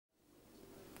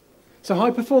So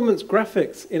high-performance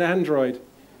graphics in Android.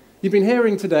 You've been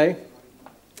hearing today,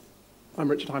 I'm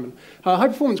Richard Hyndman,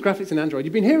 high-performance graphics in Android.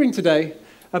 You've been hearing today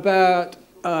about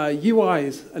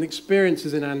UIs and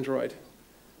experiences in Android.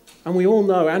 And we all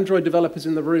know, Android developers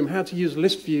in the room, how to use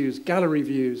list views, gallery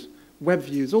views, web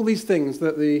views, all these things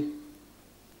that the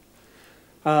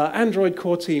Android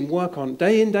core team work on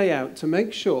day in, day out to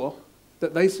make sure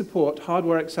that they support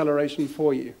hardware acceleration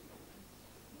for you.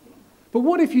 But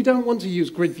what if you don't want to use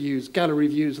grid views, gallery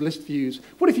views, list views?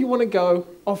 What if you want to go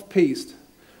off-piste?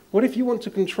 What if you want to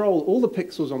control all the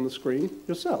pixels on the screen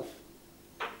yourself?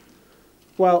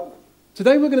 Well,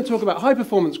 today we're going to talk about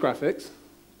high-performance graphics,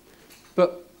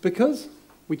 but because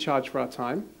we charge for our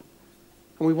time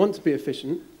and we want to be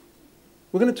efficient,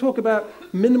 we're going to talk about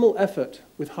minimal effort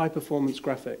with high-performance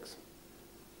graphics.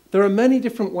 There are many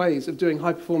different ways of doing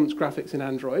high-performance graphics in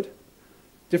Android,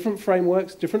 different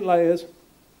frameworks, different layers.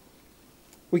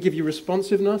 We give you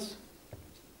responsiveness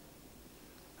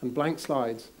and blank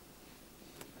slides.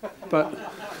 But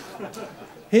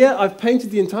here I've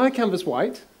painted the entire canvas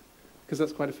white, because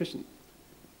that's quite efficient.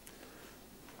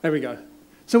 There we go.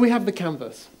 So we have the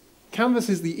canvas. Canvas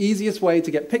is the easiest way to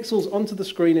get pixels onto the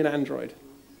screen in Android.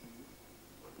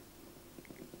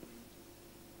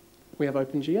 We have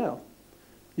OpenGL.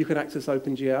 You can access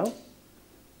OpenGL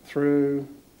through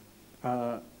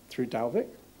Dalvik,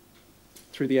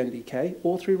 through the NDK,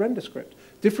 or through RenderScript.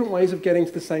 Different ways of getting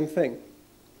to the same thing.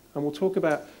 And we'll talk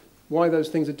about why those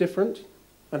things are different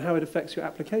and how it affects your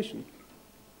application.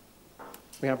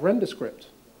 We have RenderScript,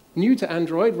 new to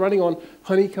Android, running on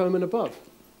Honeycomb and above.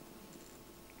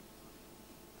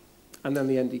 And then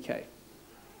the NDK.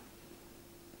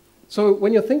 So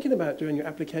when you're thinking about doing your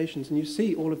applications and you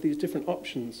see all of these different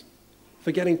options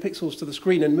for getting pixels to the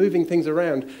screen and moving things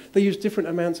around, they use different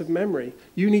amounts of memory.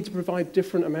 You need to provide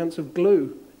different amounts of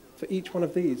glue for each one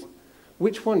of these.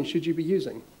 Which one should you be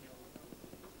using?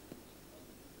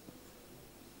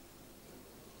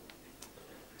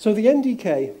 So the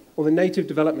NDK, or the Native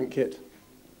Development Kit,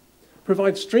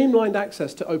 provides streamlined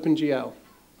access to OpenGL.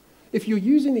 If you're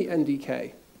using the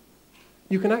NDK,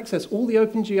 you can access all the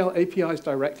OpenGL APIs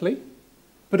directly,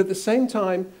 but at the same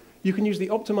time, you can use the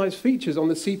optimized features on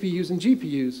the CPUs and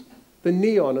GPUs, the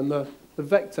neon and the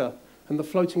vector and the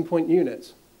floating point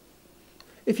units.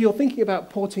 If you're thinking about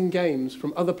porting games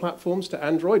from other platforms to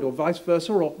Android or vice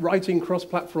versa, or writing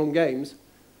cross-platform games,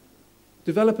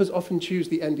 developers often choose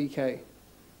the NDK.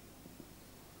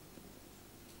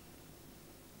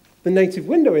 The native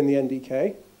window in the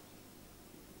NDK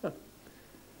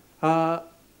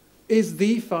is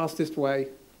the fastest way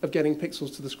of getting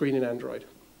pixels to the screen in Android.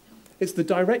 It's the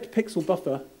direct pixel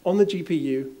buffer on the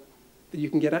GPU that you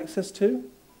can get access to.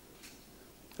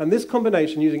 And this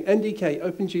combination, using NDK,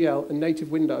 OpenGL, and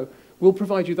native window, will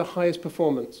provide you the highest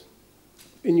performance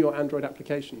in your Android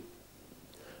application.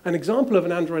 An example of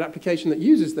an Android application that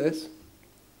uses this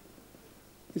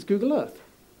is Google Earth.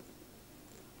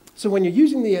 So when you're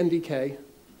using the NDK,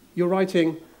 you're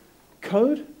writing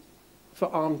code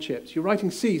for ARM chips. You're writing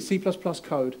C, C++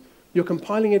 code. You're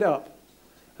compiling it up.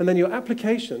 And then your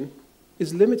application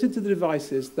is limited to the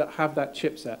devices that have that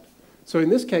chipset. So in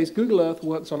this case, Google Earth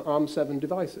works on ARM7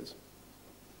 devices.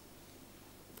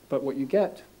 But what you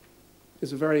get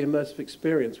is a very immersive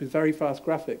experience with very fast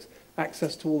graphics,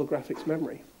 access to all the graphics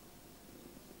memory.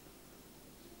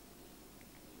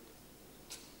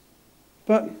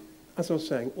 But as I was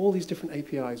saying, all these different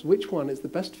APIs, which one is the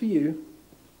best for you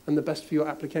and the best for your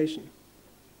application?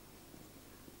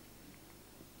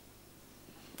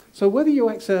 So whether you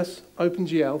access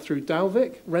OpenGL through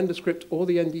Dalvik, RenderScript, or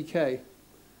the NDK,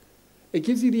 it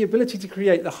gives you the ability to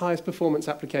create the highest performance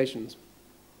applications.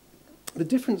 The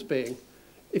difference being,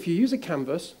 if you use a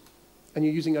canvas and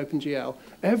you're using OpenGL,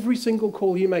 every single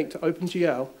call you make to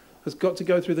OpenGL has got to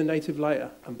go through the native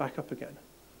layer and back up again.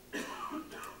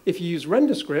 If you use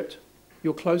RenderScript,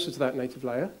 you're closer to that native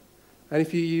layer. And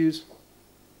if you use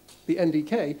the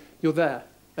NDK, you're there,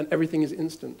 and everything is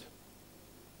instant.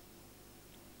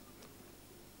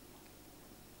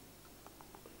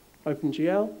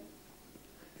 OpenGL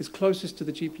is closest to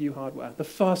the GPU hardware, the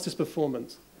fastest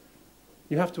performance.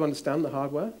 You have to understand the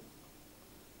hardware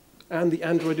and the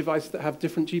Android devices that have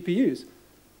different GPUs.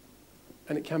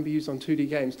 And it can be used on 2D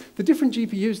games. The different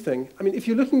GPUs thing, I mean, if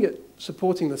you're looking at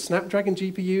supporting the Snapdragon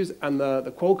GPUs and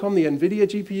the Qualcomm, the NVIDIA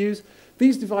GPUs,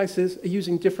 these devices are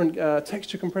using different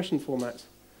texture compression formats.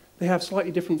 They have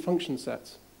slightly different function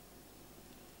sets.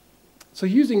 So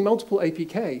using multiple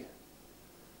APK,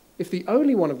 if the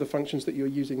only one of the functions that you're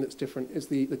using that's different is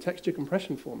the texture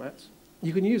compression formats,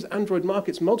 you can use Android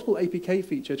Market's multiple APK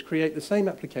feature to create the same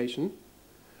application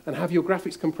and have your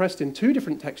graphics compressed in 2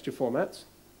 different texture formats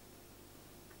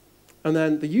And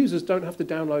then the users don't have to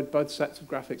download both sets of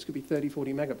graphics. It could be 30,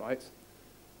 40 megabytes.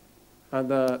 And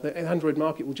the Android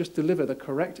market will just deliver the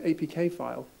correct APK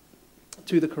file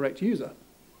to the correct user.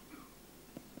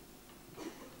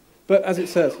 But as it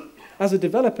says, as a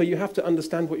developer, you have to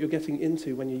understand what you're getting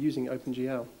into when you're using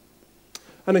OpenGL.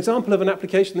 An example of an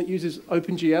application that uses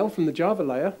OpenGL from the Java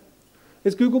layer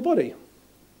is Google Body.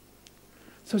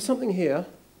 So something here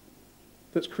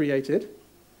that's created,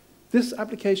 this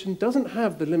application doesn't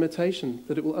have the limitation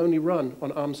that it will only run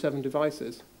on ARM7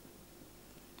 devices.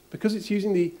 Because it's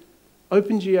using the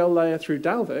OpenGL layer through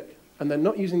Dalvik, and they're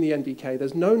not using the NDK,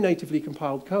 there's no natively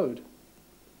compiled code.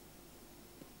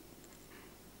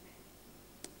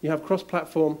 You have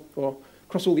cross-platform, or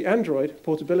across all the Android,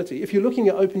 portability. If you're looking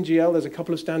at OpenGL, there's a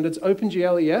couple of standards.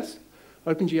 OpenGL ES,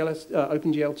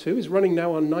 OpenGL 2 is running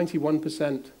now on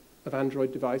 91% of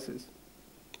Android devices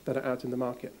that are out in the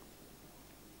market.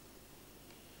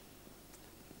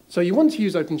 So you want to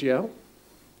use OpenGL,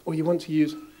 or you want to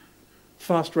use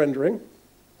fast rendering,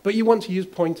 but you want to use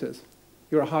pointers.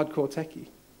 You're a hardcore techie.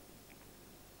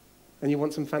 And you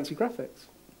want some fancy graphics.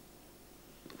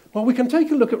 Well, we can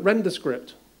take a look at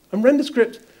RenderScript. And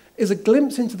RenderScript is a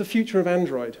glimpse into the future of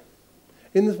Android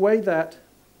in the way that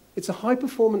it's a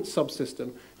high-performance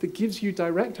subsystem that gives you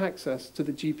direct access to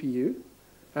the GPU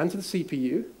and to the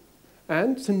CPU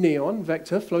and to neon,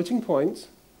 vector, floating points,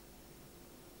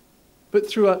 but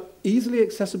through an easily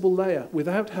accessible layer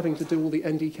without having to do all the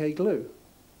NDK glue.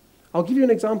 I'll give you an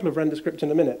example of RenderScript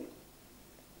in a minute,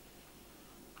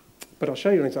 but I'll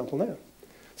show you an example now.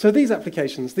 So these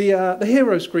applications, the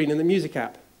hero screen in the music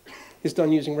app is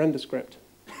done using RenderScript.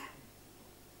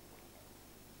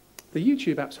 The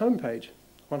YouTube app's homepage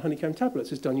on Honeycomb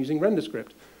tablets is done using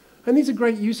RenderScript. And these are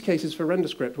great use cases for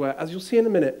RenderScript where, as you'll see in a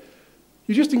minute,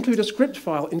 you just include a script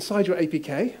file inside your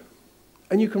APK,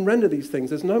 and you can render these things.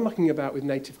 There's no mucking about with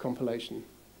native compilation.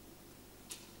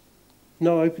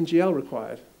 No OpenGL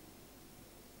required.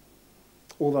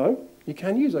 Although, you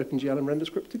can use OpenGL and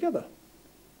RenderScript together,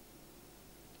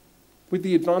 with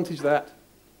the advantage that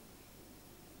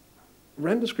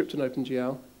RenderScript and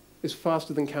OpenGL is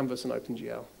faster than Canvas and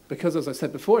OpenGL. Because, as I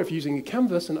said before, if you're using a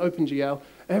Canvas and OpenGL,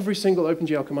 every single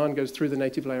OpenGL command goes through the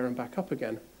native layer and back up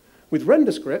again. With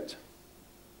RenderScript,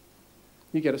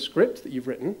 you get a script that you've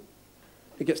written,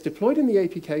 it gets deployed in the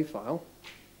APK file,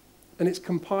 and it's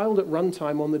compiled at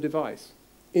runtime on the device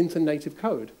into native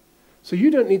code. So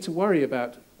you don't need to worry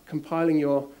about compiling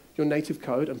your native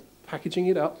code and packaging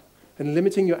it up and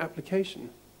limiting your application.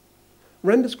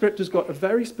 RenderScript has got a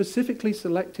very specifically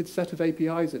selected set of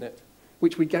APIs in it,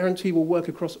 which we guarantee will work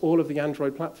across all of the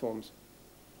Android platforms.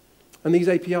 And these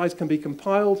APIs can be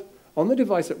compiled on the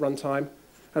device at runtime,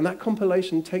 and that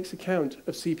compilation takes account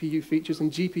of CPU features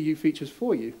and GPU features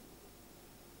for you.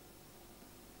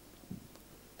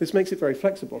 This makes it very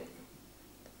flexible.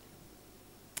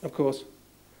 Of course,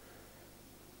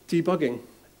 debugging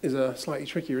is slightly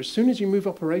trickier. As soon as you move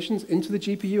operations into the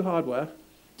GPU hardware,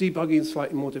 debugging is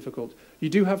slightly more difficult. You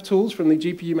do have tools from the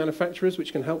GPU manufacturers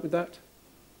which can help with that.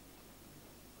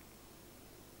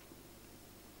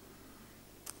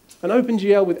 An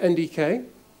OpenGL with NDK,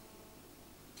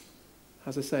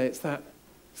 as I say, it's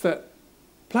that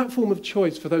platform of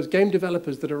choice for those game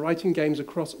developers that are writing games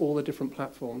across all the different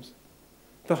platforms.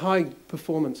 The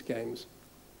high-performance games.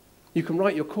 You can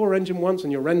write your core engine once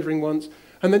and your rendering once,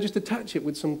 and then just attach it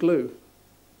with some glue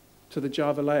to the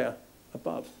Java layer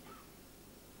above.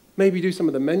 Maybe do some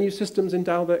of the menu systems in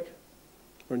Dalvik,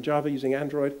 or in Java using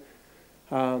Android.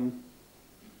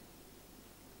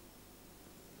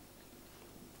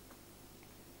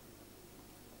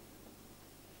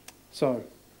 So,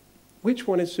 which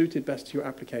one is suited best to your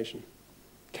application?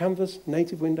 Canvas,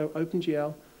 native window,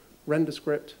 OpenGL,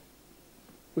 RenderScript.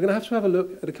 We're going to have a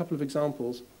look at a couple of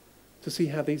examples to see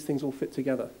how these things all fit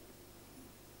together.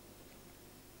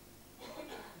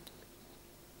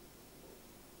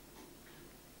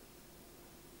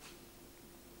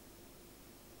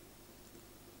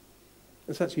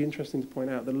 It's actually interesting to point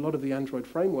out that a lot of the Android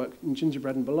framework in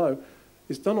Gingerbread and below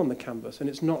is done on the canvas, and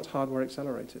it's not hardware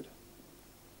accelerated.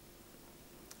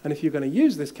 And if you're going to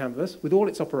use this canvas with all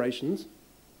its operations,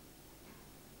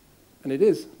 and it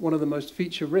is one of the most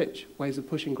feature-rich ways of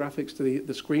pushing graphics to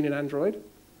the screen in Android.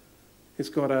 It's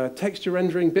got texture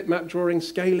rendering, bitmap drawing,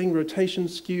 scaling, rotation,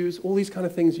 skews, all these kind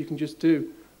of things you can just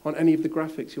do on any of the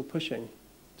graphics you're pushing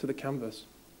to the canvas.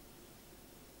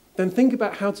 Then think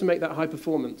about how to make that high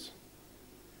performance,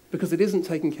 because it isn't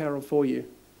taken care of for you.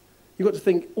 You've got to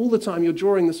think all the time you're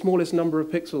drawing the smallest number of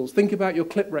pixels. Think about your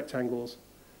clip rectangles.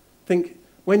 Think,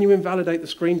 when you invalidate the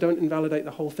screen, don't invalidate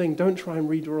the whole thing. Don't try and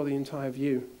redraw the entire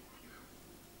view.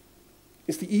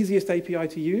 It's the easiest API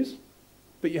to use,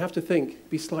 but you have to think,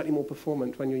 be slightly more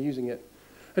performant when you're using it.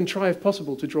 And try, if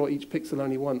possible, to draw each pixel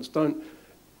only once. Don't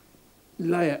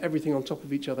layer everything on top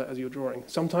of each other as you're drawing.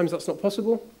 Sometimes that's not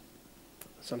possible,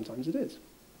 sometimes it is.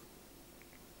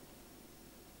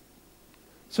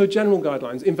 So general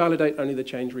guidelines, invalidate only the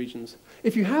change regions.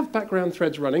 If you have background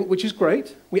threads running, which is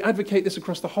great, we advocate this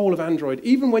across the whole of Android.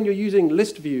 Even when you're using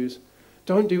list views,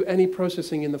 don't do any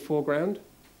processing in the foreground.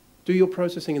 Do your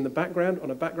processing in the background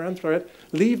on a background thread.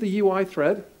 Leave the UI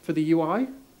thread for the UI.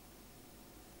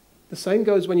 The same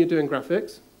goes when you're doing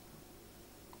graphics.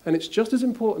 And it's just as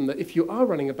important that if you are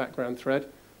running a background thread,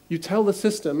 you tell the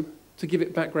system to give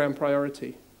it background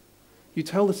priority. You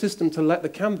tell the system to let the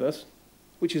canvas,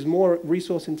 which is more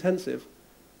resource intensive,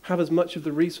 have as much of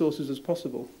the resources as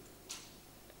possible.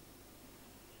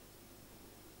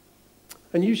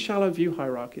 And use shallow view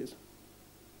hierarchies.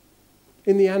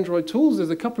 In the Android tools,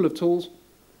 there's a couple of tools.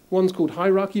 One's called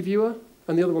Hierarchy Viewer,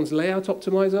 and the other one's Layout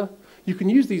Optimizer. You can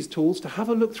use these tools to have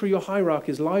a look through your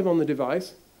hierarchies live on the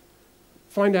device,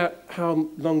 find out how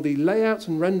long the layouts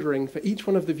and rendering for each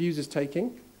one of the views is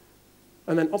taking,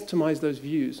 and then optimize those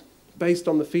views based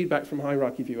on the feedback from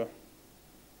Hierarchy Viewer.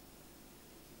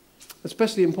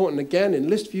 Especially important, again, in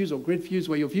list views or grid views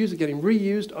where your views are getting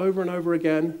reused over and over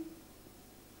again.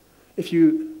 If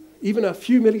you, even a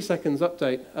few milliseconds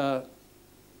update,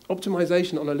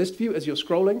 optimization on a list view as you're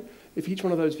scrolling, if each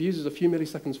one of those views is a few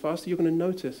milliseconds faster, you're going to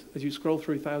notice as you scroll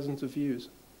through thousands of views.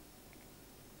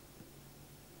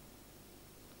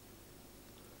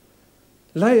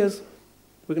 Layers,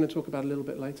 we're going to talk about a little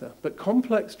bit later, but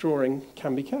complex drawing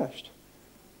can be cached,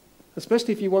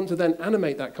 especially if you want to then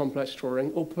animate that complex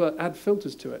drawing or add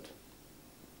filters to it.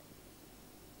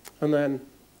 And then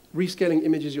rescaling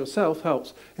images yourself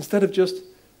helps. Instead of just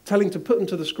telling to put them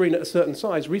to the screen at a certain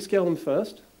size, rescale them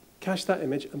first, cache that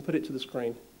image, and put it to the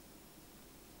screen.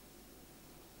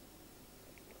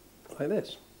 Like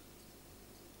this.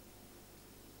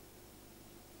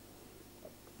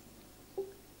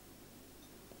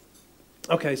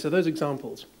 Okay, so those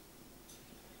examples.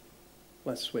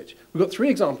 Let's switch. We've got 3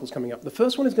 examples coming up. The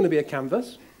first one is going to be a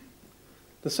canvas.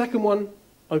 The second one,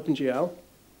 OpenGL.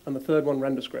 And the third one,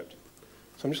 RenderScript.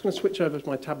 So I'm just going to switch over to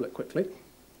my tablet quickly.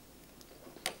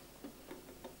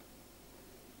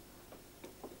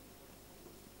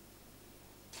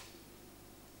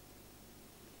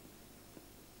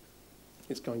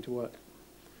 It's going to work.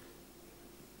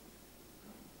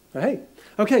 Hey.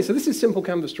 Okay, so this is simple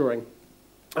canvas drawing.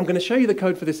 I'm going to show you the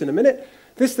code for this in a minute.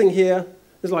 This thing here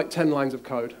is like 10 lines of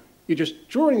code. You're just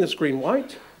drawing the screen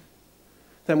white.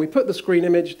 Then we put the screen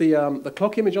image, the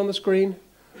clock image on the screen.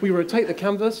 We rotate the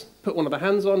canvas, put one of the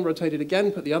hands on, rotate it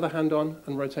again, put the other hand on,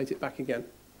 and rotate it back again.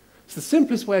 It's the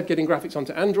simplest way of getting graphics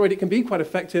onto Android. It can be quite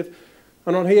effective.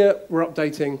 And on here, we're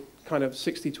updating kind of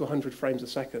 60 to 100 frames a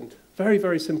second. Very,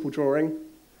 very simple drawing.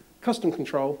 Custom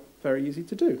control, very easy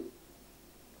to do.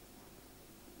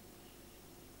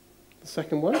 The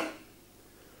second one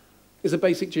is a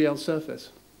basic GL surface.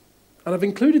 And I've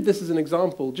included this as an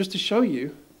example just to show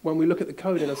you, when we look at the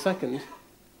code in a second,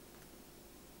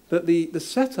 that the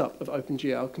setup of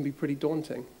OpenGL can be pretty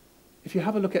daunting. If you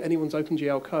have a look at anyone's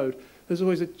OpenGL code, there's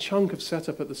always a chunk of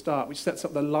setup at the start, which sets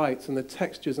up the lights and the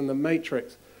textures and the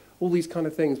matrix, all these kind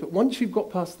of things. But once you've got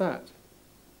past that,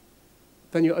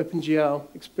 then your OpenGL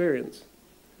experience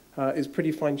is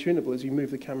pretty fine-tunable as you move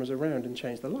the cameras around and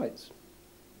change the lights.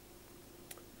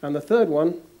 And the third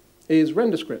one is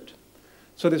RenderScript.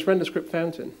 So this RenderScript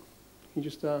fountain, you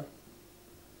just, So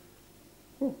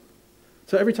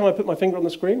every time I put my finger on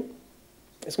the screen,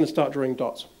 it's going to start drawing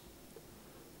dots.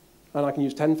 And I can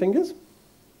use 10 fingers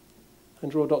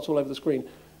and draw dots all over the screen.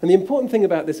 And the important thing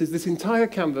about this is this entire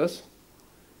canvas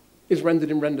is rendered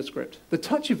in RenderScript. The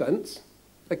touch events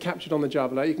are captured on the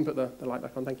Java layer. You can put the light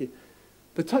back on, thank you.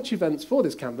 The touch events for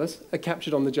this canvas are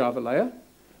captured on the Java layer,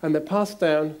 and they're passed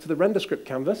down to the RenderScript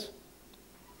canvas,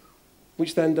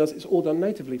 which then does, it's all done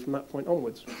natively from that point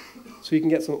onwards. So you can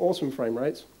get some awesome frame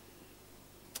rates.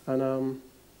 And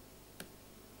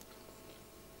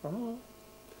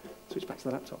switch back to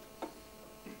the laptop,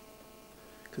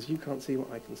 because you can't see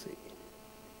what I can see.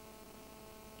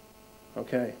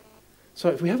 Okay, so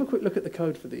if we have a quick look at the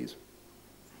code for these.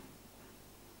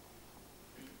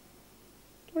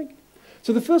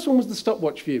 So the first one was the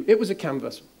stopwatch view. It was a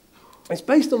canvas. It's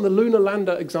based on the lunar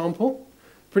lander example.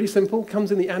 Pretty simple,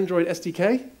 comes in the Android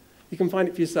SDK. You can find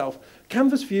it for yourself.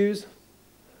 Canvas views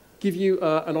give you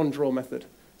an on-draw method.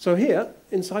 So here,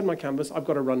 inside my canvas, I've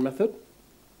got a run method.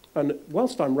 And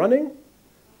whilst I'm running,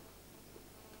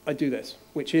 I do this,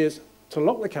 which is to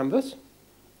lock the canvas,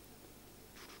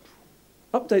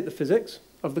 update the physics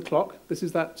of the clock. This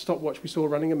is that stopwatch we saw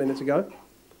running a minute ago.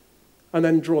 and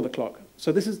then draw the clock.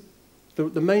 So this is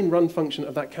the main run function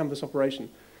of that canvas operation.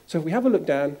 So if we have a look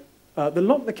down,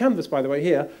 the canvas, by the way,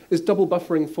 here, is double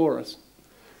buffering for us.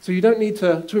 So you don't need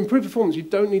to improve performance, you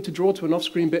don't need to draw to an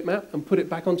off-screen bitmap and put it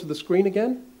back onto the screen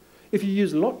again. If you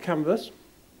use lock canvas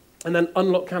and then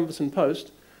unlock canvas in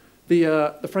post,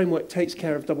 the framework takes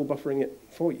care of double buffering it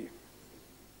for you.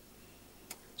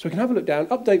 So we can have a look down.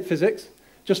 Update physics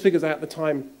just figures out the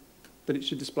time that it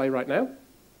should display right now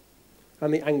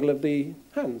and the angle of the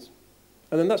hands.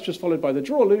 And then that's just followed by the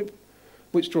draw loop,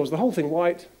 which draws the whole thing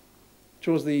white,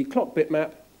 draws the clock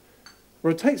bitmap,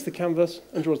 rotates the canvas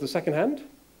and draws the second hand,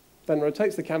 then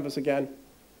rotates the canvas again,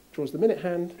 draws the minute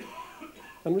hand,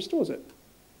 and restores it.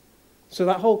 So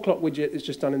that whole clock widget is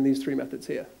just done in these three methods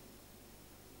here.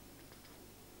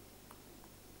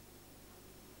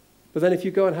 But then if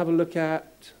you go and have a look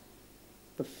at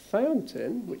the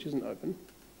fountain, which isn't open,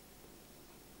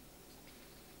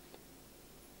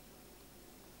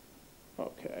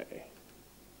 okay.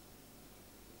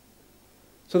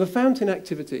 So the fountain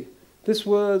activity, this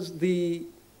was the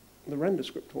render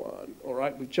script one. All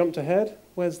right, we've jumped ahead.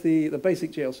 Where's the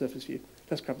basic GL surface view?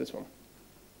 Let's grab this one.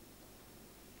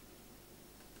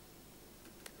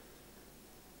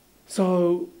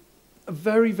 So a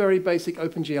very, very basic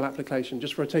OpenGL application,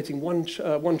 just rotating one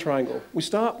triangle. We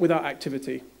start with our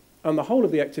activity. And the whole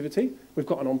of the activity, we've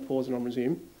got an onPause and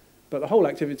onResume, but the whole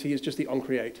activity is just the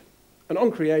onCreate. And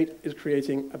onCreate is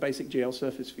creating a basic GL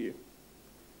surface view,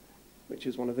 which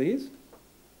is one of these.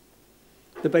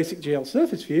 The basic GL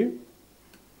surface view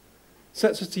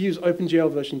sets us to use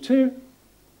OpenGL version 2,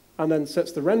 and then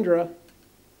sets the renderer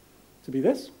to be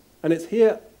this. And it's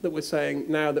here that we're saying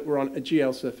now that we're on a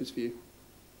GL surface view.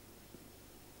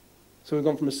 So we've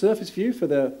gone from a surface view for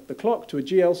the clock to a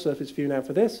GL surface view now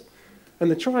for this.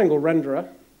 And the triangle renderer,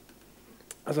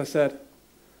 as I said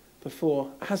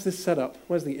before, has this set up.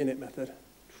 Where's the init method?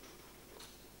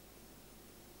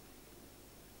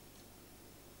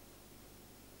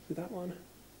 Is it that one?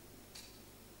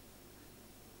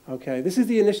 Okay, this is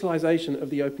the initialization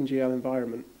of the OpenGL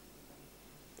environment.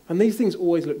 And these things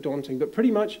always look daunting, but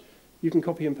pretty much you can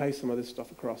copy and paste some of this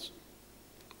stuff across.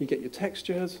 You get your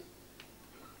textures,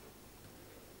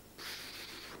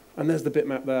 and there's the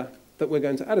bitmap there that we're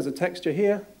going to add as a texture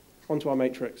here onto our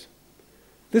matrix.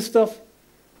 This stuff,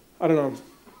 I don't know,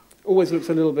 always looks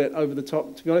a little bit over the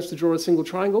top, to be honest, to draw a single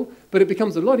triangle, but it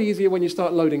becomes a lot easier when you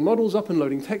start loading models up and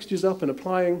loading textures up and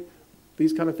applying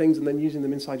these kind of things and then using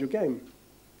them inside your game.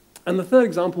 And the third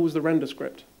example was the render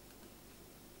script.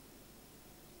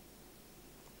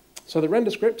 So the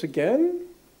render script, again,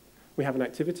 we have an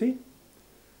activity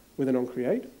with an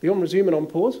onCreate. The onResume and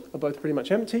onPause are both pretty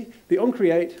much empty. The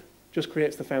onCreate just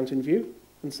creates the fountain view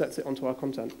and sets it onto our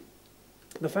content.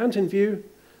 The fountain view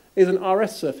is an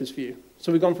RS surface view.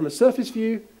 So we've gone from a surface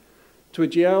view to a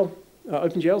GL,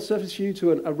 OpenGL surface view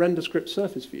to a render script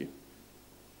surface view.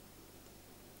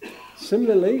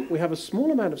 Similarly, we have a small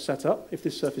amount of setup if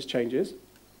this surface changes.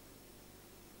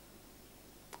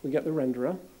 We get the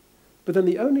renderer. But then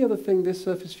the only other thing this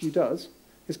surface view does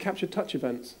is capture touch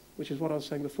events, which is what I was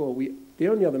saying before. The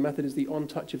only other method is the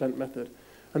onTouch event method.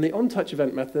 And the onTouch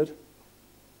event method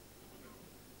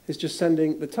is just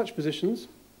sending the touch positions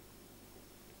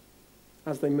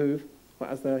as they move, or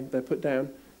as they're put down,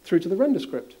 through to the render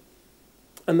script.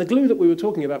 And the glue that we were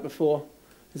talking about before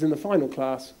is in the final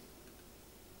class,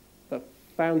 the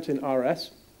fountain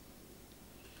RS.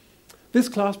 This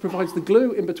class provides the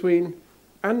glue in between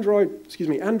Android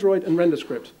and render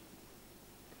script.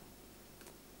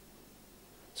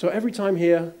 So every time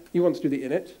here you want to do the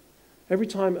init, every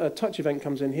time a touch event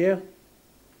comes in here,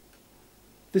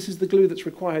 this is the glue that's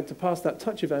required to pass that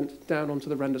touch event down onto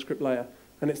the render script layer.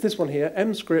 And it's this one here,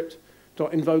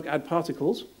 mscript.invoke add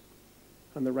particles,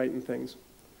 and the rate and things.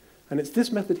 And it's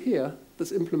this method here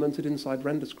that's implemented inside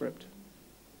render script,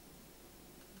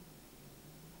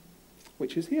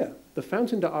 which is here. The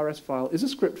fountain.rs file is a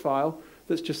script file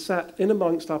that's just sat in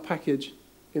amongst our package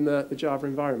in the Java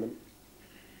environment.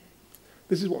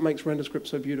 This is what makes render script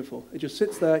so beautiful. It just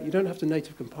sits there. You don't have to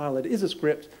native compile it. It is a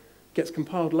script, gets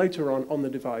compiled later on the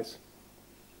device.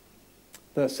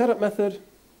 The setup method,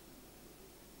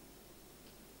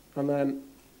 and then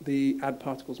the add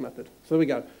particles method. So there we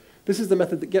go. This is the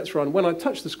method that gets run. When I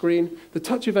touch the screen, the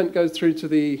touch event goes through to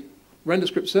the render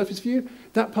script surface view.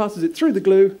 That passes it through the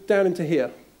glue down into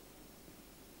here.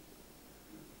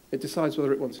 It decides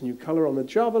whether it wants a new color on the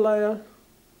Java layer.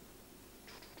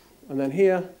 And then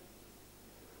here,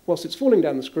 whilst it's falling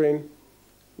down the screen,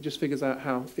 it just figures out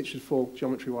how it should fall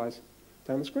geometry-wise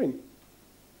down the screen.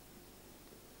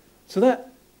 So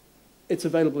that, it's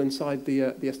available inside the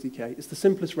SDK. It's the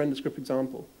simplest render script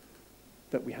example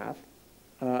that we have.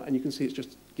 And you can see it's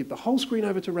just give the whole screen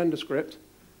over to RenderScript,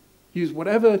 use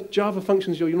whatever Java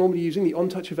functions you're normally using, the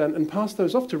onTouch event, and pass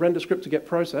those off to RenderScript to get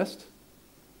processed.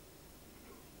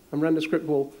 And RenderScript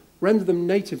will render them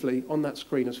natively on that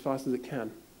screen as fast as it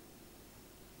can.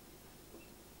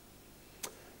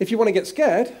 If you want to get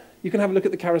scared, you can have a look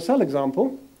at the carousel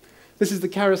example. This is the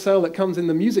carousel that comes in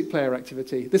the music player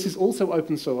activity. This is also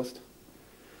open sourced.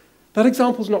 That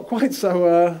example's not quite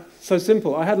so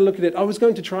simple. I had a look at it. I was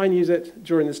going to try and use it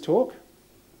during this talk.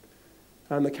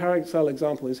 And the carousel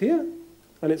example is here.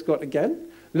 And it's got, again,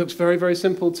 looks very, very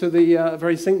simple to the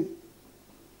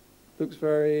looks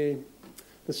very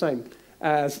the same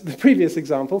as the previous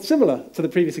example, similar to the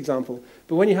previous example.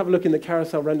 But when you have a look in the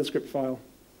carousel RenderScript file,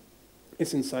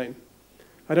 it's insane.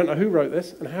 I don't know who wrote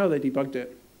this and how they debugged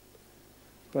it.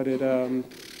 But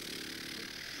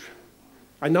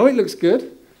I know it looks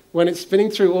good when it's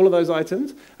spinning through all of those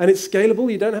items, and it's scalable.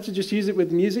 You don't have to just use it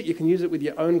with music. You can use it with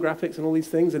your own graphics and all these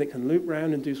things, and it can loop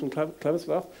around and do some clever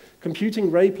stuff.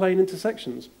 Computing ray plane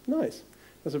intersections. Nice.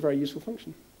 That's a very useful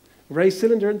function. Ray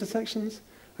cylinder intersections.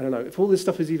 I don't know if all this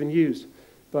stuff is even used,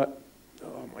 but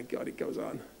oh my God, it goes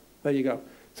on. There you go.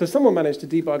 So someone managed to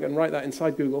debug and write that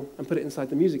inside Google and put it inside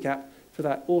the music app for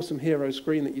that awesome hero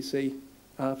screen that you see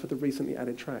for the recently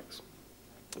added tracks.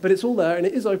 But it's all there, and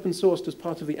it is open sourced as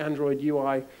part of the Android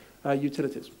UI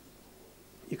utilities.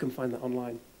 You can find that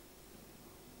online.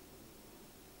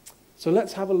 So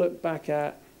let's have a look back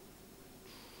at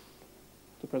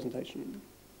the presentation.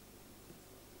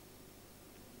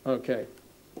 Okay.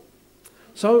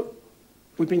 So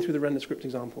we've been through the RenderScript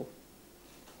example.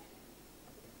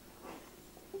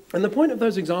 And the point of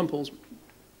those examples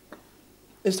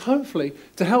is hopefully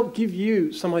to help give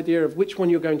you some idea of which one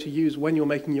you're going to use when you're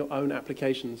making your own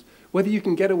applications. Whether you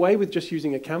can get away with just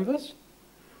using a canvas,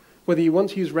 whether you want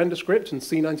to use RenderScript and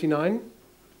C99,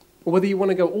 or whether you want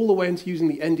to go all the way into using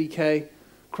the NDK,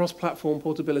 cross-platform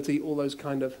portability, all those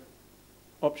kind of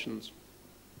options.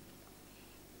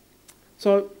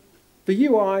 So the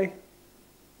UI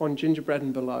on Gingerbread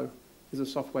and below is a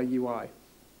software UI.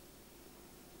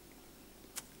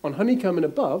 On Honeycomb and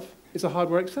above is a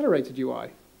hardware-accelerated UI.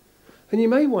 And you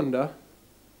may wonder,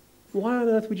 why on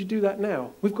earth would you do that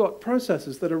now? We've got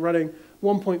processors that are running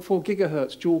 1.4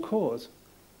 gigahertz dual cores.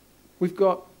 We've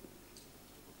got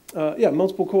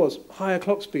multiple cores, higher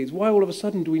clock speeds. Why all of a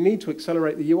sudden do we need to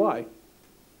accelerate the UI?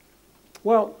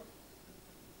 Well,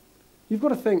 you've got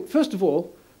to think, first of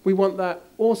all, we want that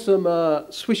awesome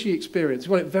swishy experience.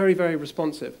 We want it very, very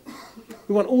responsive.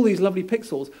 We want all these lovely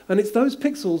pixels, and it's those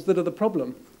pixels that are the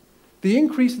problem. The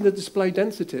increase in the display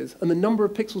densities and the number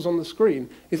of pixels on the screen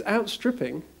is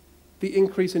outstripping the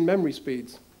increase in memory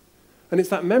speeds. And it's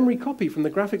that memory copy from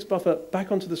the graphics buffer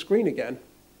back onto the screen again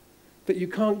that you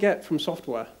can't get from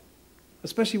software,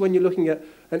 especially when you're looking at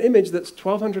an image that's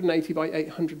 1280 by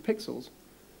 800 pixels.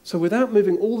 So without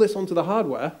moving all this onto the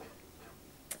hardware,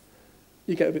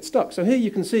 you get a bit stuck. So here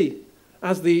you can see,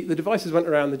 as the devices went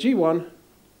around, the G1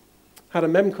 had a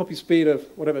mem copy speed of,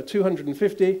 whatever,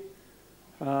 250,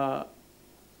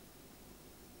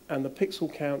 and the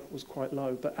pixel count was quite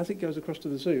low. But as it goes across to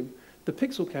the zoom, the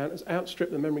pixel count has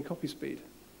outstripped the memory copy speed.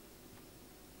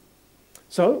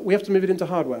 So we have to move it into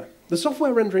hardware. The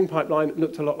software rendering pipeline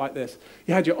looked a lot like this.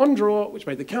 You had your on draw, which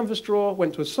made the canvas draw,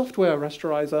 went to a software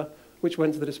rasterizer, which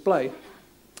went to the display.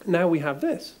 Now we have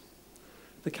this.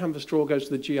 The canvas draw goes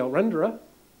to the GL renderer,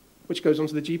 which goes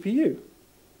onto the GPU.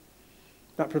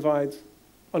 That provides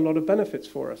a lot of benefits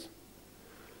for us.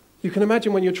 You can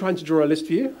imagine when you're trying to draw a list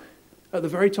view, at the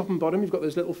very top and bottom, you've got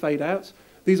those little fade outs.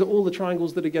 These are all the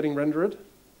triangles that are getting rendered.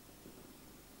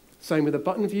 Same with a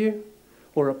button view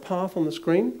or a path on the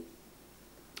screen.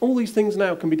 All these things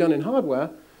now can be done in hardware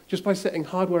just by setting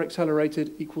hardware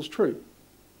accelerated equals true.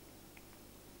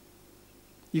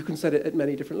 You can set it at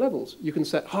many different levels. You can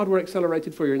set hardware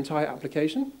accelerated for your entire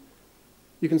application.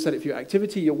 You can set it for your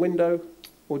activity, your window,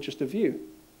 or just a view.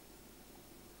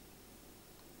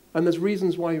 And there's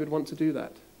reasons why you would want to do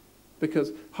that,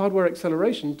 because hardware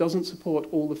acceleration doesn't support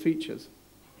all the features.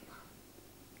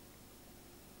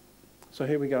 So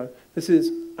here we go. This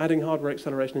is adding hardware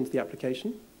acceleration into the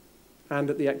application and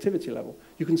at the activity level.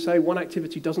 You can say one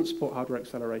activity doesn't support hardware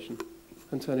acceleration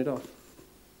and turn it off.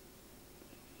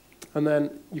 And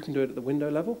then you can do it at the window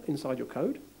level inside your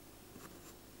code.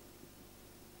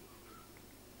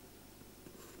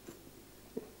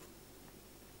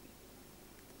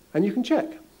 And you can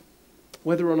check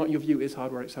whether or not your view is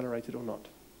hardware accelerated or not.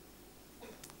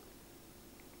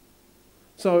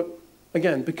 So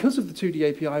again, because of the 2D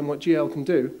API and what GL can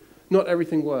do, not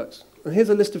everything works. And here's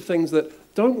a list of things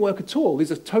that don't work at all.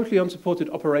 These are totally unsupported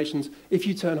operations if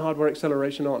you turn hardware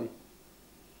acceleration on.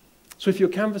 So if your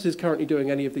canvas is currently doing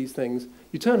any of these things,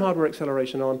 you turn hardware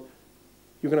acceleration on,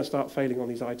 you're going to start failing on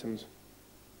these items.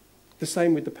 The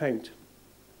same with the paint.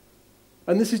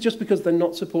 And this is just because they're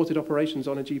not supported operations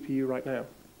on a GPU right now.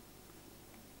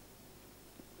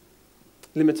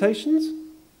 Limitations.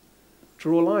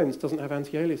 Draw lines doesn't have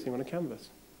anti-aliasing on a canvas.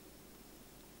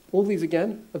 All these,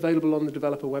 again, available on the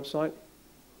developer website.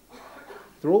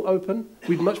 They're all open.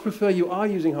 We'd much prefer you are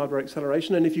using hardware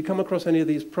acceleration, and if you come across any of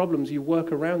these problems, you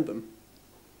work around them.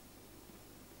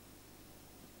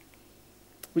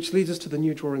 Which leads us to the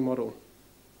new drawing model.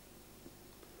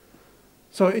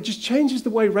 So it just changes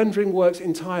the way rendering works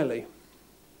entirely.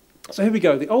 So here we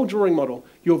go, the old drawing model.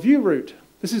 Your view root.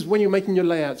 This is when you're making your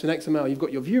layouts in XML. You've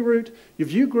got your view root, your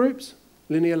view groups,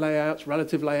 linear layouts,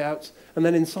 relative layouts, and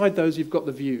then inside those you've got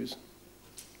the views.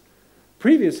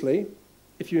 Previously,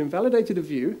 if you invalidated a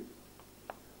view,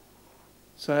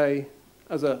 say,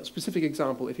 as a specific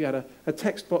example, if you had a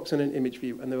text box and an image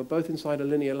view, and they were both inside a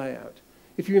linear layout,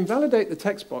 if you invalidate the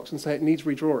text box and say it needs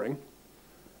redrawing,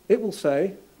 it will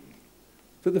say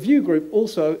that the view group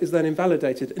also is then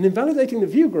invalidated. And invalidating the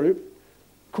view group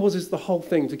causes the whole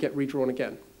thing to get redrawn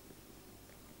again.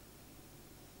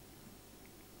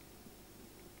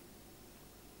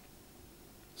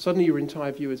 Suddenly your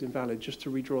entire view is invalid just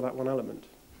to redraw that one element.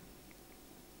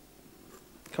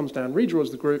 Comes down,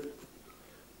 redraws the group,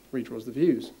 redraws the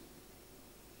views.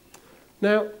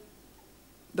 Now,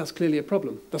 that's clearly a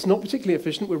problem. That's not particularly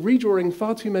efficient. We're redrawing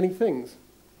far too many things.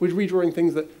 We're redrawing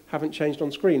things that haven't changed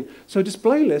on screen. So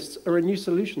display lists are a new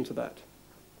solution to that.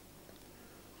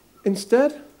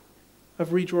 Instead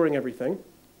of redrawing everything,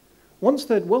 whilst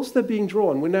they're being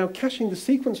drawn, we're now caching the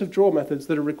sequence of draw methods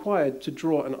that are required to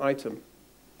draw an item.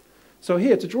 So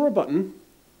here, to draw a button,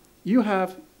 you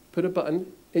have put a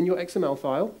button in your XML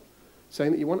file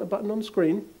saying that you want a button on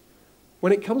screen.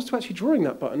 When it comes to actually drawing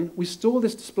that button, we store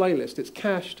this display list. It's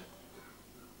cached.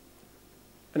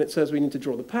 And it says we need to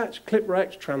draw the patch, clip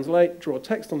rect, translate, draw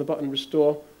text on the button,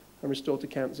 restore, and restore to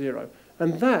count 0.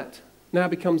 And that now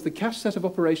becomes the cache set of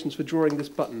operations for drawing this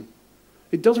button.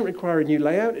 It doesn't require a new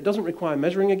layout. It doesn't require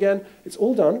measuring again. It's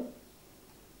all done.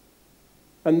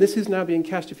 And this is now being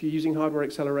cached if you're using hardware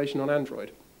acceleration on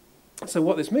Android. So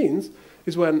what this means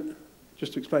is when,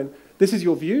 just to explain, this is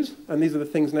your views, and these are the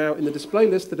things now in the display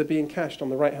list that are being cached on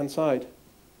the right-hand side.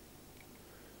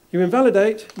 You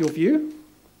invalidate your view.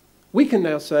 We can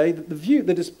now say that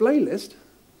the display list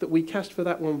that we cached for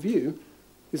that one view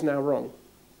is now wrong.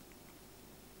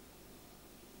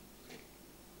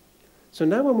 So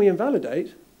now when we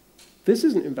invalidate, this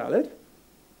isn't invalid.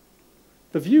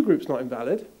 The view group's not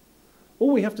invalid. All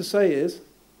we have to say is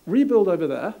rebuild over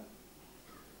there,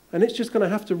 and it's just going to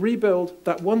have to rebuild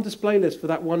that one display list for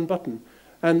that one button.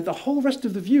 And the whole rest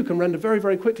of the view can render very,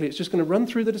 very quickly. It's just going to run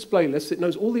through the display list. It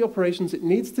knows all the operations it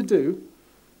needs to do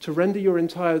to render your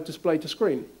entire display to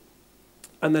screen.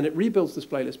 And then it rebuilds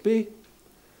display list B,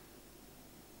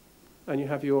 and you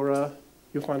have your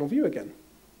final view again.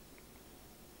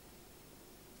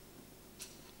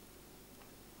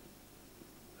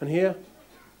 And here,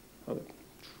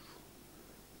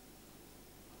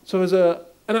 so as an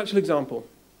actual example,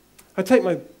 I take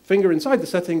my finger inside the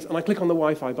settings and I click on the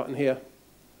Wi-Fi button here,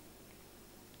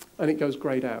 and it goes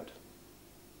grayed out.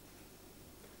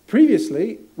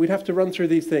 Previously, we'd have to run through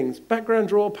these things: background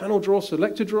draw, panel draw,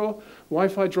 selector draw,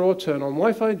 Wi-Fi draw, turn on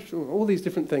Wi-Fi, all these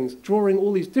different things, drawing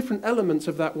all these different elements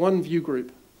of that one view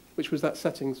group, which was that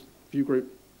settings view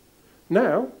group.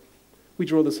 Now, we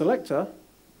draw the selector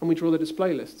and we draw the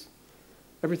display lists.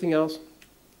 Everything else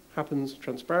happens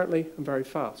transparently and very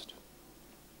fast.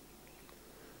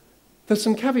 There's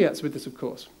some caveats with this, of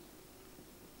course,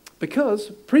 because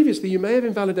previously you may have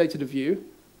invalidated a view,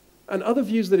 and other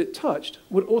views that it touched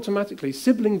would automatically,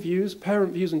 sibling views,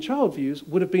 parent views, and child views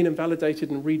would have been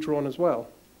invalidated and redrawn as well.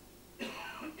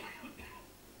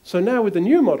 So now with the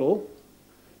new model,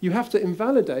 you have to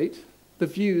invalidate the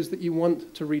views that you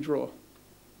want to redraw.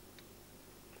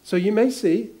 So you may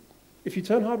see, if you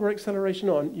turn hardware acceleration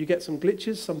on, you get some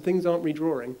glitches, some things aren't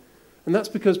redrawing. And that's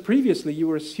because previously you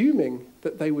were assuming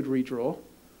that they would redraw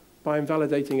by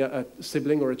invalidating a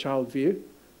sibling or a child view.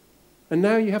 And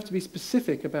now you have to be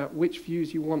specific about which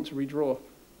views you want to redraw.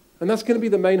 And that's going to be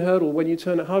the main hurdle when you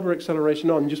turn hardware acceleration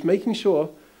on, just making sure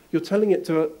you're telling it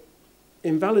to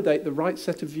invalidate the right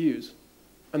set of views.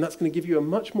 And that's going to give you a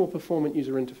much more performant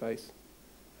user interface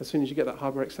as soon as you get that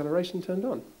hardware acceleration turned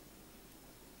on.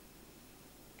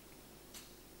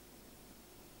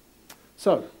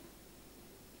 So,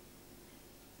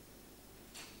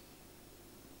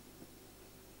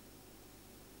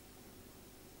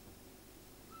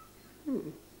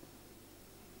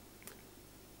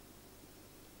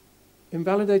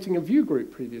 invalidating a view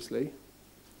group previously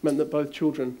meant that both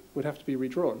children would have to be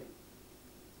redrawn.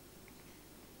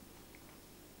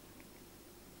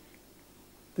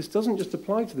 This doesn't just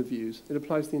apply to the views, it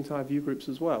applies to the entire view groups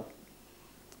as well.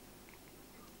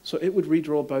 So it would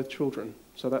redraw both children.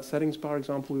 So that settings bar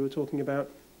example we were talking about.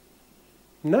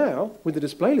 Now, with the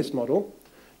display list model,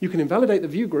 you can invalidate the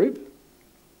view group.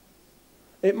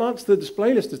 It marks the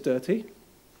display list as dirty,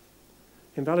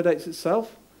 invalidates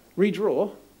itself,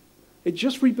 redraw. It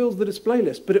just rebuilds the display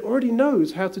list, but it already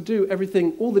knows how to do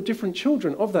everything, all the different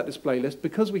children of that display list,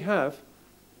 because we have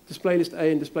display list A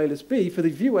and display list B for the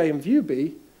view A and view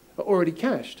B are already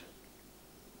cached.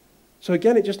 So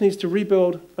again, it just needs to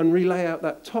rebuild and relay out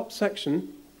that top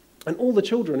section, and all the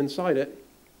children inside it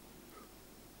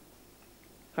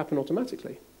happen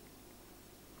automatically.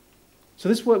 So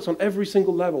this works on every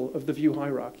single level of the view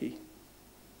hierarchy.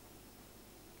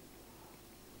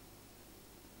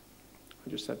 I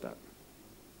just said that.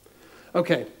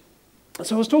 Okay,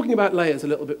 so I was talking about layers a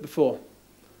little bit before.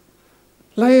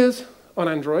 Layers on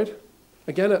Android,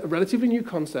 again, a relatively new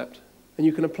concept, and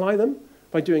you can apply them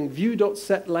by doing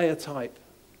view.setLayerType.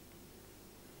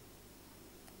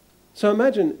 So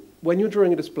imagine when you're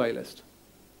drawing a display list,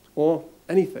 or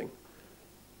anything,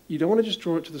 you don't want to just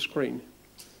draw it to the screen.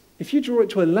 If you draw it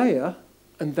to a layer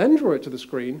and then draw it to the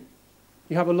screen,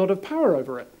 you have a lot of power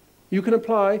over it. You can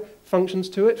apply functions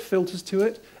to it, filters to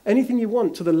it, anything you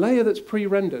want to the layer that's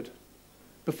pre-rendered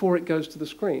before it goes to the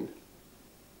screen.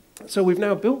 So we've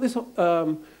now built this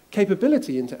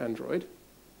capability into Android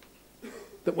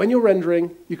that when you're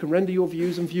rendering, you can render your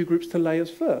views and view groups to layers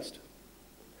first.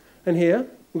 And here,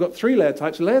 we've got 3 layer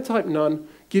types. Layer type none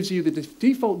gives you the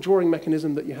default drawing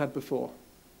mechanism that you had before.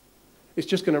 It's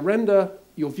just going to render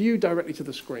your view directly to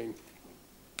the screen.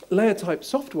 Layer type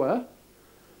software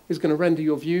is going to render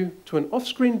your view to an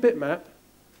off-screen bitmap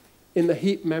in the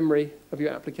heap memory of your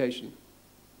application.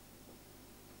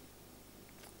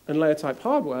 And layer type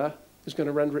hardware is going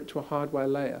to render it to a hardware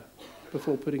layer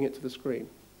before putting it to the screen.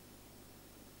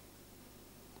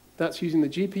 That's using the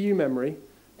GPU memory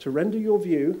to render your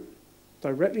view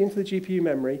directly into the GPU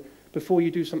memory before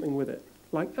you do something with it,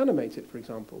 like animate it, for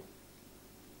example.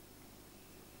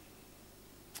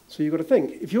 So you've got to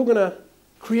think, if you're going to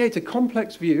create a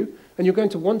complex view, and you're going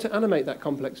to want to animate that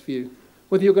complex view,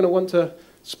 whether you're going to want to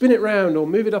spin it round or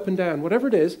move it up and down, whatever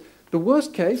it is, the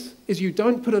worst case is you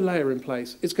don't put a layer in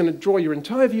place. It's going to draw your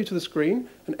entire view to the screen,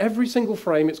 and every single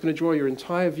frame, it's going to draw your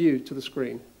entire view to the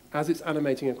screen as it's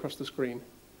animating across the screen.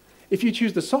 If you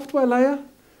choose the software layer,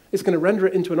 it's going to render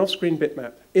it into an off-screen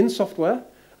bitmap in software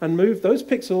and move those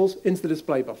pixels into the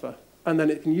display buffer. And then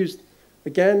it can use,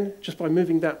 again, just by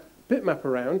moving that bitmap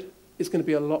around, it's going to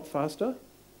be a lot faster.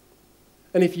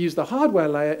 And if you use the hardware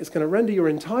layer, it's going to render your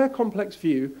entire complex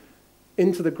view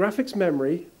into the graphics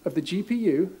memory of the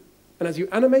GPU, and as you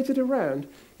animate it around,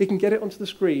 it can get it onto the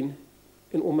screen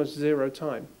in almost 0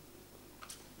 time.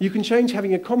 You can change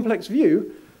having a complex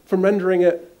view from rendering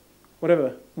at,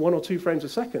 whatever, 1 or 2 frames a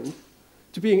second,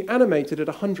 to being animated at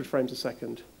 100 frames a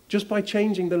second, just by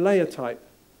changing the layer type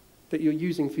that you're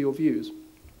using for your views.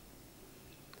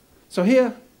 So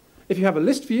here, if you have a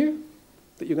list view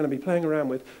that you're going to be playing around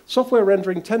with, software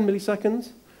rendering 10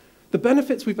 milliseconds, the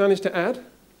benefits we've managed to add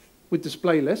with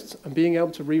display lists and being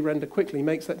able to re-render quickly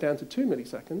makes that down to 2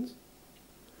 milliseconds.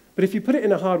 But if you put it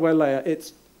in a hardware layer,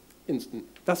 it's instant.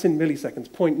 That's in milliseconds,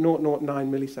 0.009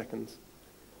 milliseconds.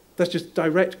 That's just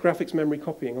direct graphics memory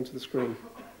copying onto the screen.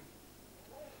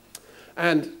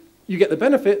 And you get the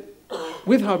benefit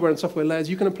with hardware and software layers,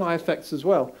 you can apply effects as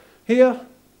well. Here,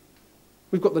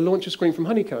 we've got the launcher screen from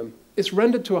Honeycomb. It's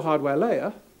rendered to a hardware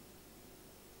layer,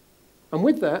 and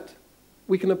with that,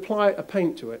 we can apply a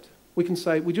paint to it. We can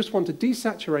say, we just want to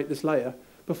desaturate this layer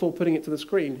before putting it to the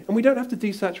screen. And we don't have to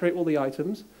desaturate all the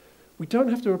items. We don't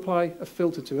have to apply a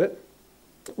filter to it.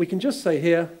 We can just say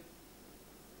here,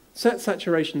 set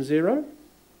saturation 0,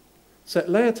 set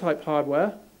layer type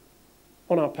hardware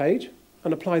on our page,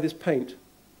 and apply this paint.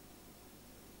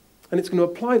 And it's going to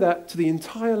apply that to the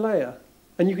entire layer.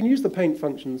 And you can use the paint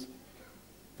functions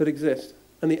that exist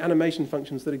and the animation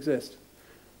functions that exist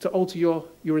to alter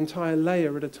your entire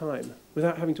layer at a time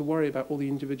without having to worry about all the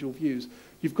individual views.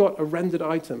 You've got a rendered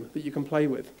item that you can play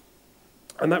with.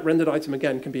 And that rendered item,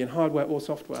 again, can be in hardware or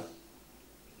software.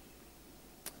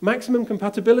 Maximum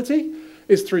compatibility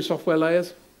is through software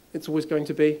layers. It's always going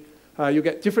to be. You'll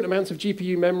get different amounts of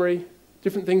GPU memory,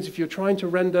 different things. If you're trying to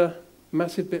render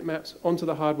massive bitmaps onto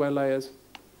the hardware layers,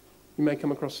 you may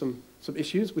come across some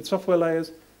issues. With software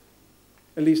layers,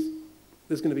 at least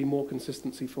there's going to be more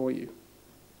consistency for you.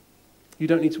 You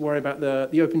don't need to worry about the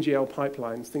OpenGL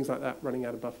pipelines, things like that, running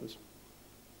out of buffers.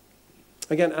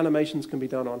 Again, animations can be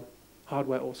done on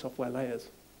hardware or software layers.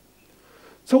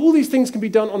 So all these things can be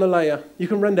done on a layer. You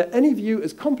can render any view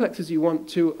as complex as you want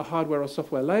to a hardware or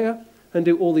software layer and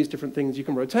do all these different things. You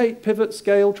can rotate, pivot,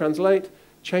 scale, translate,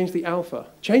 change the alpha.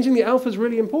 Changing the alpha is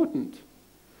really important.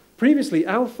 Previously,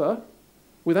 alpha,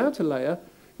 without a layer,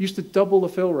 used to double the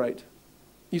fill rate,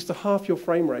 used to half your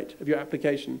frame rate of your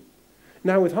application.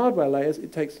 Now with hardware layers,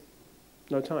 it takes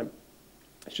no time.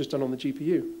 It's just done on the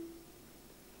GPU.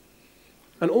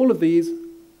 And all of these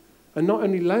are not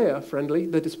only layer friendly,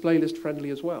 they're display list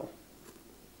friendly as well.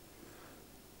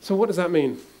 So what does that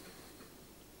mean?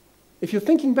 If you're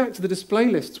thinking back to the display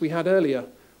lists we had earlier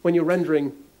when you're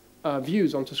rendering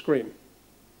views onto screen,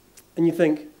 and you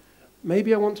think,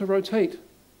 maybe I want to rotate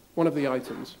one of the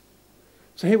items.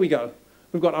 So here we go.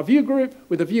 We've got our view group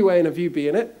with a view A and a view B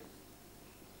in it,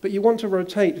 but you want to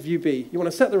rotate view B. You want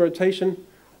to set the rotation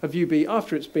of view B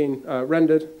after it's been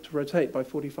rendered to rotate by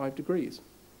 45 degrees.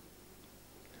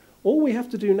 All we have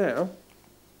to do now,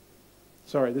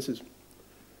 sorry, this is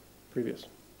previous.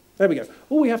 There we go.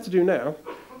 All we have to do now,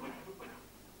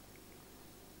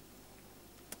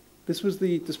 this was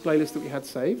the display list that we had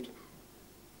saved.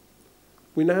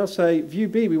 We now say view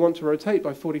B we want to rotate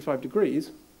by 45 degrees.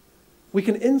 We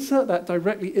can insert that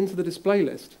directly into the display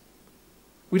list.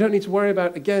 We don't need to worry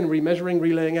about, again, remeasuring,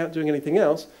 relaying out, doing anything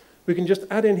else. We can just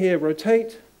add in here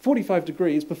rotate 45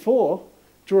 degrees before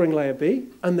drawing layer B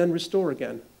and then restore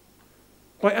again.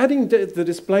 By adding the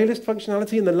display list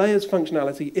functionality and the layers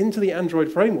functionality into the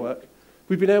Android framework,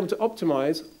 we've been able to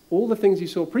optimize all the things you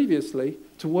saw previously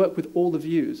to work with all the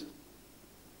views.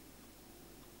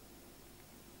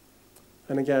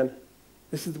 And again,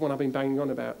 this is the one I've been banging on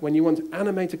about. When you want to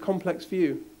animate a complex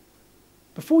view,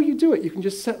 before you do it, you can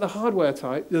just set the hardware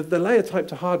type, the layer type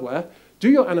to hardware,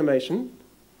 do your animation.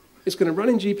 It's going to run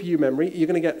in GPU memory. You're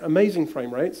going to get amazing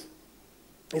frame rates.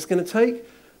 It's going to take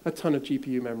a ton of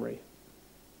GPU memory.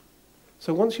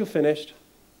 So once you're finished,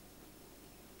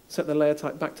 set the layer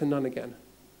type back to none again.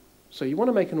 So you want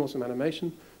to make an awesome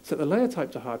animation, set the layer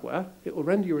type to hardware. It will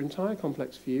render your entire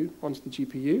complex view onto the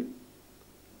GPU.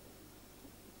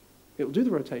 It will do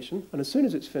the rotation, and as soon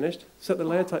as it's finished, set the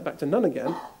layer type back to none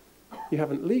again. You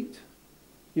haven't leaked.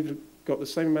 You've got the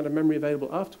same amount of memory available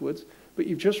afterwards, but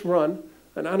you've just run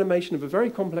an animation of a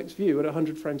very complex view at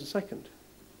 100 frames a second.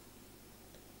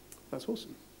 That's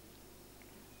awesome.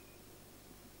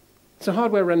 So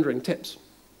hardware rendering tips.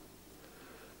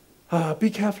 Be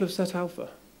careful of set alpha.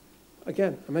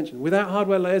 Again, I mentioned, without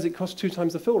hardware layers, it costs 2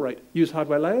 times the fill rate. Use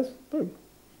hardware layers, boom.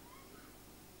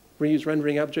 Reuse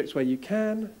rendering objects where you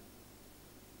can.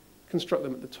 Construct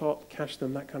them at the top, cache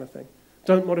them, that kind of thing.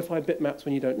 Don't modify bitmaps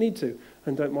when you don't need to,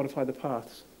 and don't modify the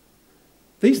paths.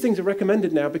 These things are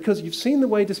recommended now because you've seen the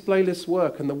way display lists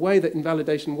work and the way that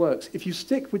invalidation works. If you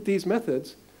stick with these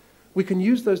methods, we can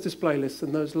use those display lists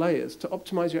and those layers to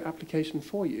optimize your application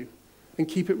for you and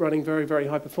keep it running very, very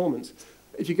high performance.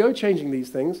 If you go changing these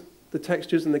things, the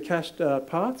textures and the cached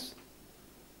paths,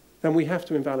 then we have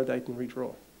to invalidate and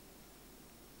redraw.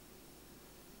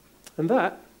 And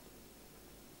that,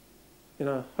 in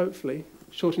a hopefully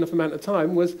short enough amount of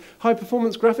time, was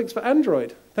high-performance graphics for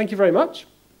Android. Thank you very much.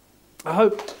 I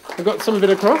hope I got some of it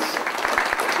across.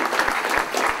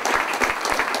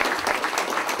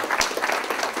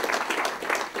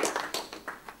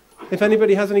 If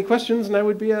anybody has any questions, now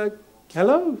would be a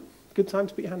hello. Good time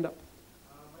to put your hand up.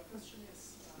 My question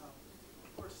is,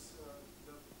 of course,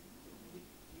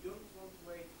 you don't want to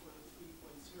wait for the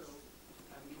 3.0,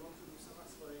 and you want to do some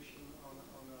acceleration on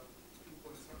a 2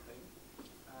 point something,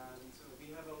 and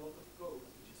we have a lot of code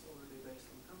which is already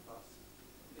based on Canvas.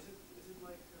 Is it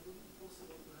like, would it be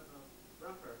possible to have a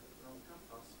wrapper around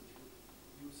Canvas which would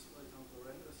use, for example,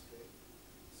 render script,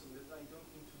 so that I don't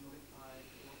need to modify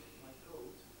a lot of my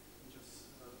code and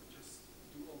just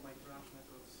do all my graph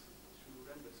methods through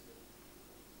render script?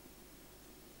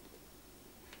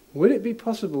 Would it be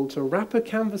possible to wrap a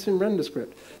canvas in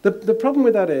RenderScript? The problem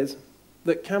with that is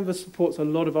that Canvas supports a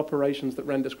lot of operations that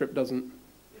RenderScript doesn't.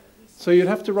 So you'd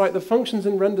have to write the functions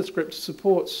in RenderScript to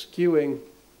support skewing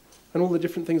and all the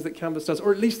different things that Canvas does,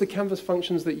 or at least the Canvas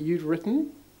functions that you'd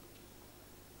written.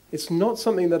 It's not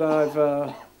something that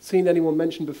I've seen anyone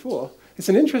mention before. It's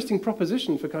an interesting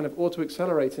proposition for kind of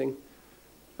auto-accelerating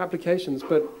applications,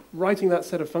 but writing that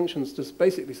set of functions to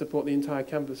basically support the entire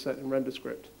Canvas set in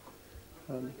RenderScript.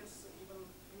 I guess even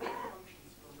fewer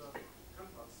functions from the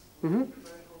Canvas would be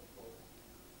very helpful,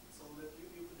 so that you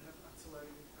could have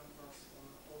accelerated Canvas on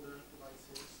older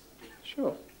devices.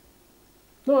 Sure.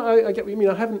 No, I get what you mean.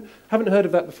 I haven't heard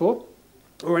of that before,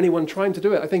 or anyone trying to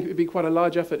do it. I think it would be quite a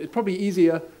large effort. It's probably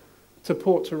easier to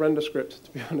port to RenderScript,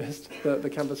 to be honest, the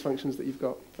Canvas functions that you've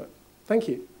got. But Thank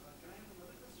you. Can I have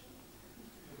another question?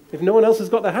 If no one else has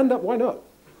got their hand up, why not?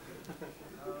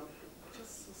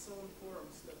 Just saw on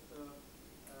forums that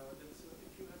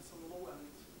if you have some low-end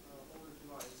older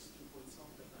device, 2 point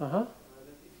something, Uh-huh.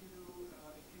 that if you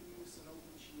use an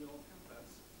OpenGL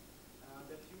canvas,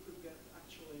 that you could get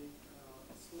actually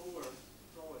a slower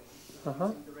drawing than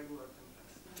using the regular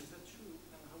canvas. Is that true?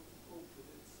 And how to cope with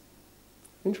this?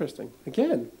 Interesting.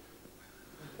 Again.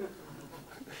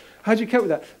 How do you cope with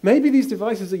that? Maybe these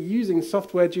devices are using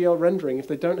software GL rendering if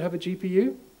they don't have a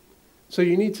GPU. So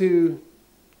you need to,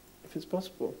 if it's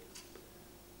possible.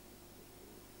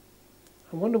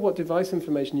 I wonder what device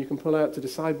information you can pull out to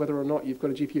decide whether or not you've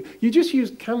got a GPU. You just use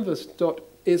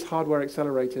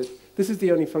canvas.isHardwareAccelerated. This is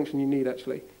the only function you need,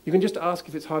 actually. You can just ask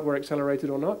if it's hardware accelerated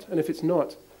or not, and if it's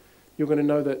not, you're going to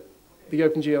know that the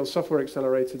OpenGL is software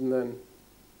accelerated and then,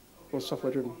 or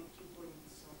software driven.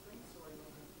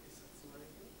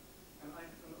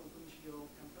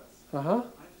 Uh-huh. I have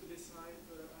to decide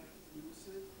whether I have to use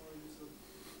it or use a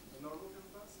normal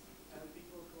canvas, and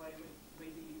people claim it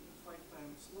may be 5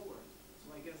 times slower.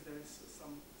 So I guess there is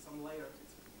some layer.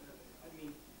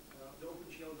 The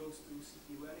OpenGL goes to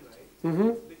CPU anyway.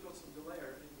 Because of the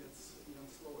layer, it gets even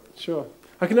slower. Sure.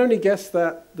 I can only guess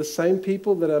that the same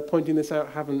people that are pointing this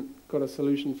out haven't got a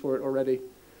solution for it already.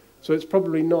 So it's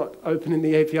probably not open in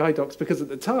the API docs, because at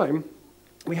the time,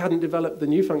 we hadn't developed the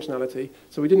new functionality,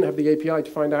 so we didn't have the API to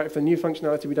find out if the new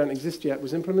functionality we don't exist yet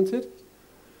was implemented,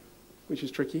 which is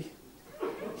tricky.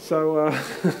 So,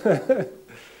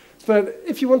 but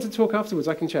if you want to talk afterwards,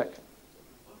 I can check. Okay,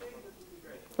 that would be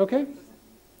great. Okay?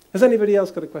 Has anybody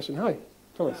else got a question? Hi,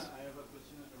 Thomas. I have a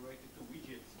question related to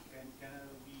widgets. Can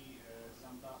we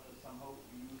somehow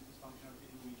use this functionality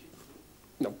in widgets too?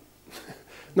 No,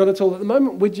 not at all. At the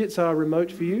moment, widgets are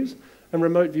remote views. And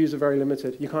remote views are very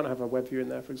limited. You can't have a web view in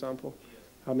there, for example.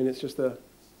 I mean, it's just a...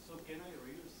 So can I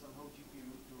reuse somehow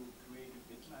GPU to create a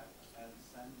bitmap and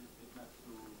send this bitmap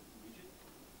to widget?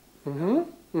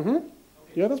 Okay,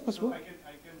 yeah, that's possible. So I can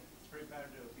prepare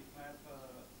the bitmap,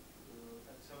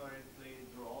 accelerate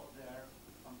draw there,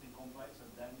 something complex,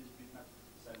 and then this bitmap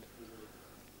sent to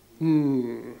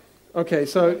the... Okay,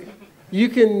 so you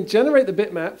can generate the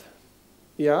bitmap,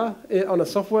 yeah, on a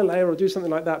software layer or do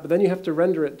something like that, but then you have to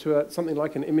render it to something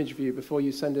like an image view before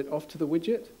you send it off to the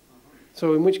widget.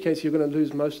 So in which case you're going to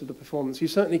lose most of the performance. You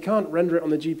certainly can't render it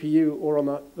on the GPU or on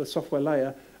the software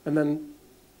layer and then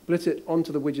split it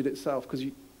onto the widget itself, because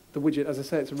the widget, as I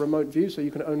say, it's a remote view, so you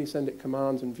can only send it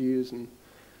commands and views and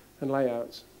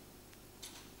layouts.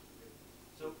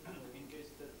 So in case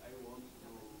that I want to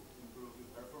improve the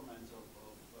performance of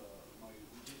my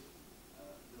widget,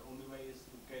 the only way is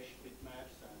to cache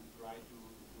bitmaps and try to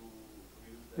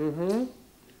use them.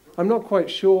 I'm not quite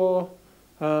sure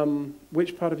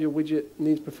which part of your widget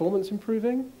needs performance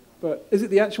improving, but is it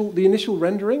the initial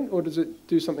rendering, or does it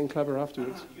do something clever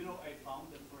afterwards? You know, I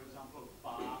found that, for example,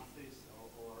 paths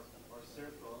or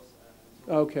circles.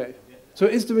 Okay, so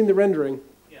it is doing the rendering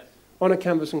Yes. on a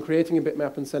canvas and creating a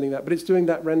bitmap and sending that, but it's doing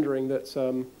that rendering that's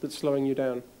slowing you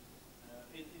down.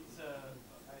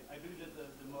 I believe that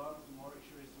the more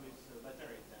issue is with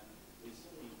battery than with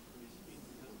speed.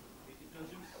 Because it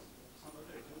consumes some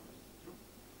battery too. True.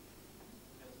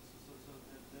 Yes, so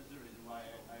that's the reason why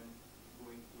I'm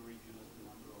going to reduce the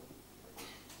number of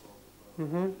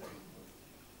battery.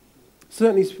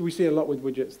 Certainly, we see a lot with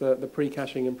widgets, the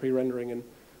pre-caching and pre-rendering, and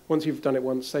once you've done it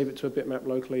once, save it to a bitmap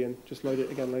locally and just load it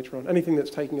again later on. Anything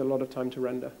that's taking a lot of time to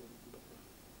render,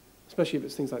 especially if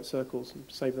it's things like circles,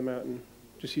 save them out and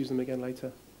just use them again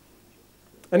later.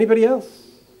 Anybody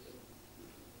else?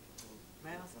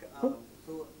 May I ask, so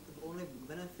the only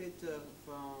benefit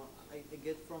I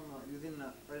get from using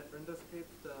render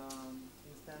script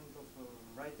instead of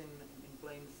writing in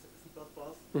plain C++,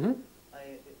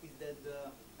 is that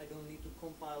I don't need to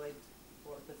compile it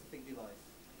for a specific device.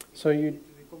 So It will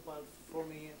be compiled for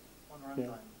me on runtime.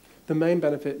 Yeah. The main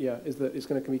benefit, yeah, is that it's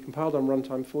going to be compiled on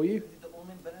runtime for you. Is it the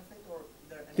only benefit, or is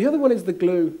there any The other one is the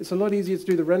glue. It's a lot easier to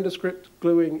do the render script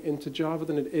gluing into Java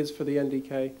than it is for the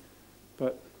NDK,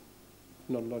 but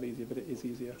not a lot easier, but it is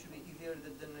easier. It should be easier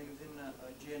than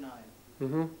using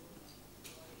JNI.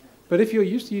 But if you're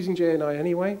used to using JNI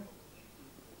anyway,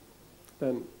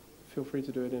 then feel free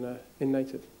to do it in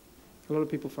native. A lot of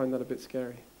people find that a bit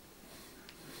scary.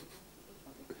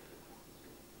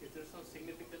 Is there some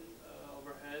significant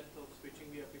overhead of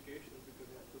switching the applications because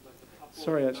you have to upload?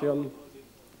 Sorry, actually,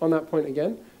 on that point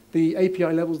again, the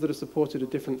API levels that are supported are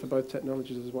different for both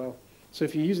technologies as well. So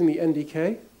if you're using the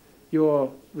NDK,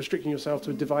 you're restricting yourself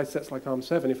to device sets like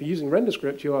ARM7. If you're using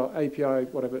RenderScript, you are API,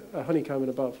 whatever, a honeycomb and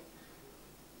above.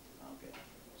 Okay.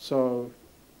 So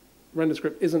render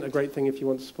script isn't a great thing if you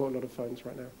want to support a lot of phones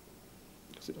right now,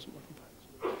 because it doesn't work on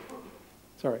phones.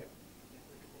 Sorry.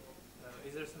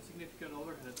 Is there some significant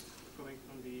overhead coming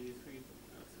from the screen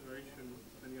acceleration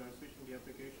when you are switching the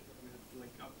application? You have to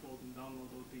like upload and download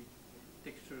all the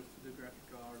textures to the graphic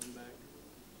card and back,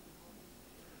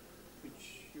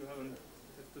 which you haven't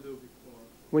had to do before.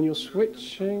 When you're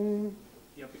switching,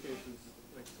 the applications,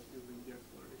 like using the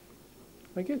acceleration.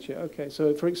 I get you. Okay,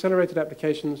 so for accelerated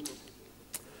applications,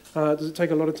 does it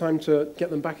take a lot of time to get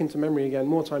them back into memory again?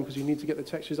 More time because you need to get the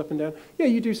textures up and down? Yeah,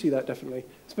 you do see that definitely,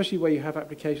 especially where you have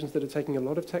applications that are taking a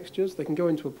lot of textures. They can go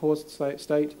into a paused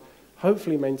state,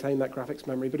 hopefully maintain that graphics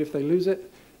memory, but if they lose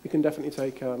it, it can definitely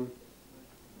take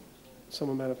some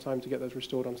amount of time to get those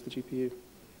restored onto the GPU.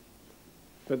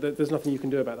 But there's nothing you can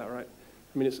do about that, right?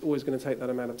 I mean, it's always going to take that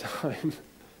amount of time.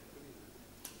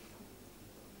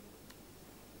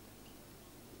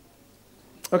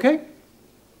 Okay?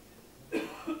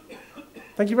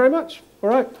 Thank you very much. All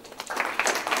right.